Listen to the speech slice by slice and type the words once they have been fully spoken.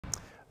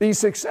The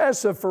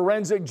success of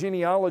forensic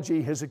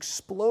genealogy has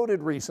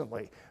exploded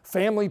recently.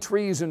 Family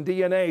trees and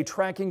DNA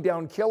tracking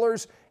down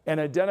killers and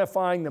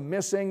identifying the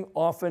missing,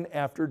 often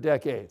after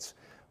decades.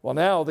 Well,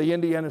 now the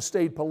Indiana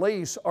State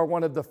Police are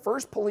one of the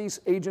first police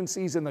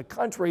agencies in the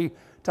country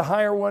to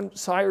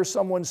hire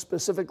someone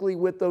specifically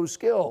with those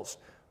skills.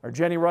 Our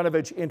Jenny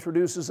Runovich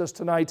introduces us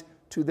tonight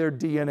to their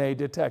DNA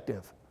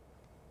detective.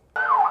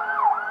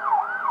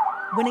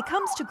 When it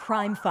comes to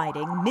crime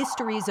fighting,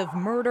 mysteries of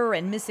murder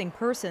and missing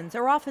persons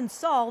are often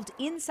solved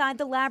inside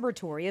the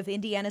laboratory of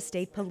Indiana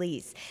State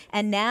Police.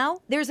 And now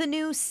there's a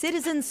new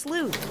citizen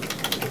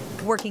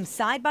sleuth working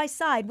side by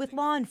side with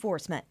law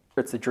enforcement.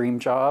 It's a dream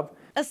job.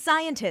 A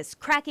scientist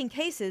cracking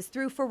cases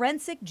through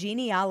forensic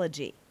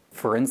genealogy.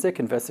 Forensic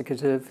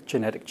investigative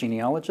genetic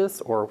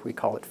genealogist, or we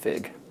call it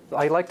FIG.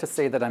 I like to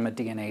say that I'm a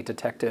DNA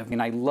detective,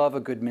 and I love a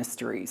good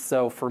mystery.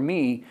 So for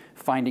me,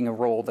 finding a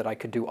role that I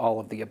could do all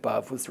of the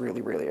above was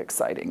really, really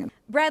exciting.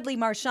 Bradley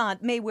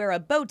Marchant may wear a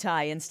bow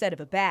tie instead of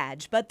a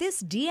badge, but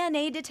this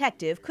DNA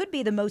detective could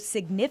be the most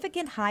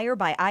significant hire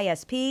by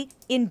ISP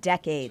in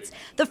decades.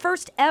 The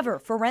first ever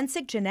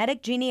forensic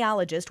genetic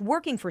genealogist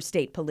working for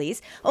state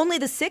police, only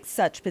the sixth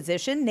such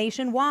position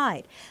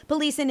nationwide.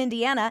 Police in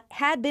Indiana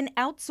had been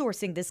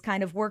outsourcing this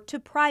kind of work to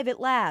private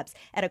labs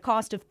at a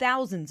cost of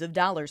thousands of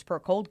dollars per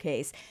cold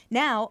case.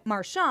 Now,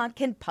 Marchant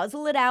can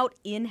puzzle it out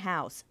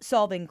in-house,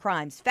 solving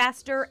crimes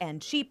faster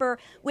and cheaper,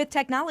 with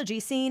technology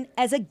seen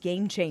as a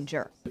game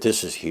changer.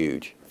 This is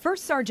huge.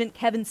 First Sergeant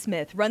Kevin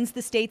Smith runs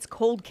the state's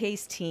cold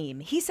case team.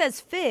 He says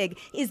FIG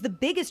is the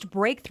biggest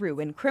breakthrough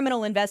in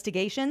criminal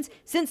investigations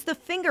since the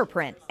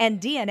fingerprint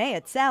and DNA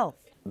itself.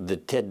 The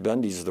Ted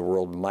Bundys of the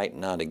world might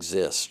not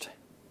exist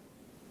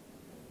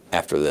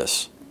after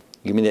this.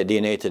 Give me that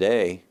DNA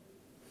today,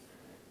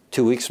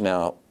 2 weeks from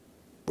now,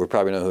 we'll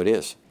probably know who it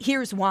is.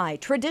 Here's why.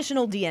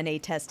 Traditional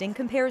DNA testing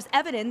compares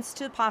evidence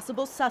to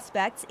possible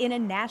suspects in a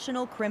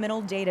national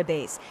criminal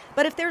database.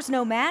 But if there's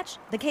no match,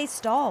 the case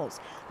stalls.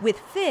 With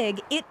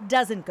FIG, it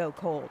doesn't go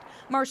cold.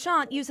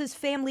 Marchant uses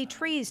family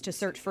trees to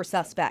search for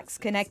suspects,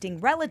 connecting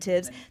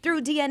relatives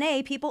through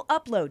DNA people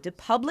upload to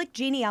public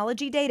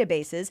genealogy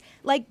databases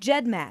like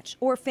GEDmatch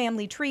or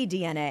Family Tree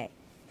DNA.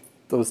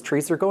 Those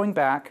trees are going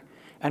back,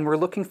 and we're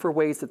looking for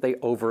ways that they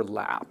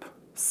overlap.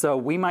 So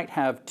we might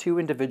have two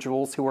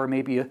individuals who are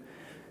maybe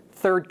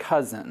third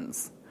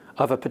cousins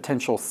of a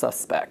potential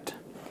suspect,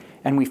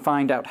 and we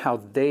find out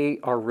how they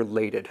are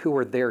related, who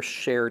are their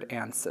shared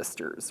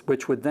ancestors,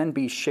 which would then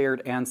be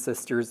shared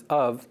ancestors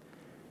of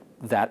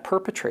that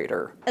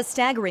perpetrator. A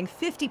staggering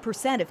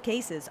 50% of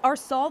cases are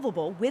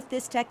solvable with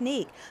this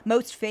technique.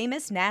 Most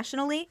famous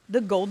nationally,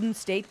 the Golden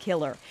State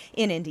Killer.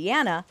 In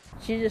Indiana,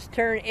 she just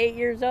turned 8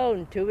 years old,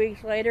 and 2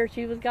 weeks later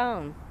she was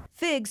gone.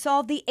 FIG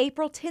solved the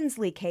April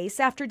Tinsley case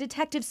after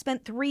detectives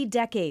spent 3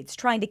 decades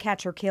trying to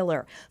catch her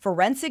killer.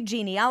 Forensic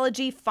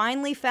genealogy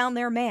finally found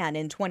their man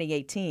in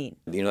 2018.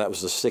 You know, that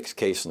was the 6th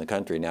case in the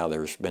country. Now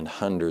there's been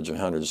hundreds and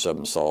hundreds of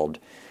them solved.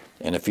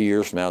 And a few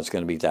years from now, it's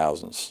going to be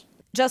thousands.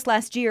 Just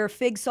last year,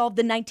 FIG solved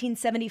the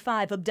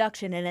 1975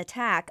 abduction and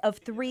attack of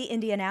 3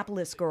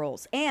 Indianapolis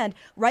girls. And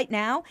right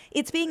now,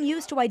 it's being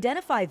used to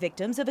identify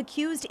victims of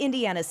accused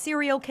Indiana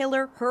serial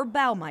killer Herb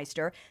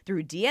Baumeister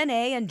through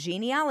DNA and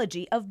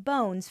genealogy of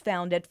bones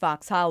found at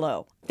Fox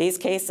Hollow. These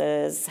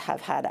cases have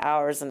had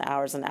hours and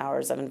hours and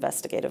hours of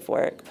investigative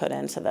work put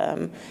into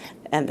them.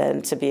 And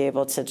then to be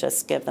able to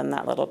just give them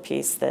that little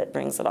piece that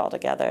brings it all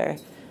together,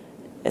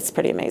 it's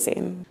pretty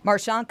amazing.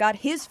 Marchant got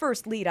his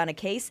first lead on a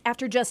case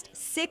after just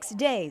 6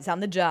 days on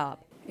the job.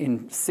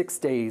 In 6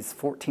 days,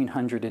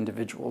 1,400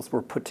 individuals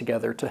were put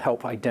together to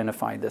help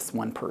identify this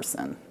one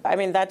person. I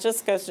mean, that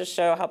just goes to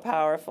show how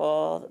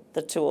powerful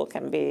the tool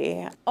can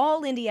be.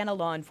 All Indiana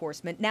law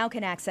enforcement now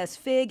can access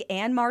FIG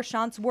and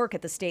Marchant's work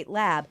at the state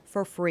lab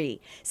for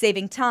free,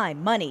 saving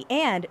time, money,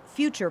 and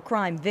future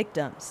crime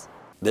victims.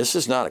 This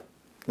is not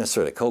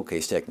necessarily a cold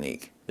case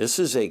technique. This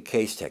is a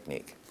case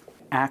technique.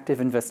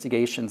 Active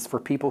investigations for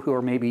people who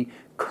are maybe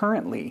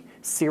currently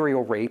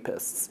serial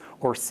rapists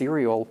or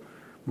serial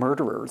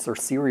murderers or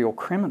serial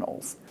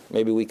criminals.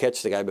 Maybe we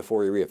catch the guy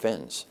before he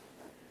reoffends,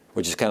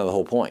 which is kind of the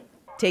whole point.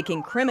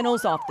 Taking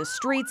criminals off the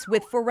streets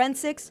with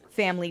forensics,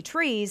 family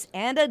trees,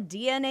 and a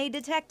DNA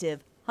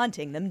detective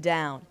hunting them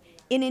down.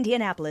 In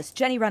Indianapolis,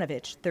 Jenny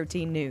Runovich,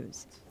 13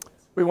 News.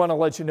 We want to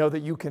let you know that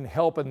you can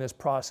help in this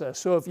process.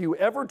 So if you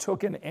ever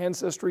took an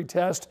ancestry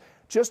test,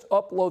 just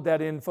upload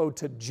that info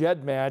to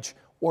GEDmatch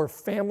or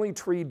Family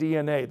Tree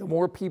DNA. The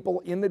more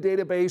people in the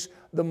database,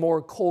 the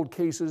more cold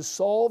cases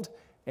solved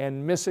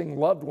and missing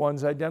loved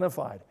ones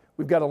identified.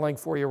 We've got a link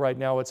for you right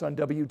now. It's on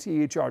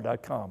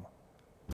WTHR.com.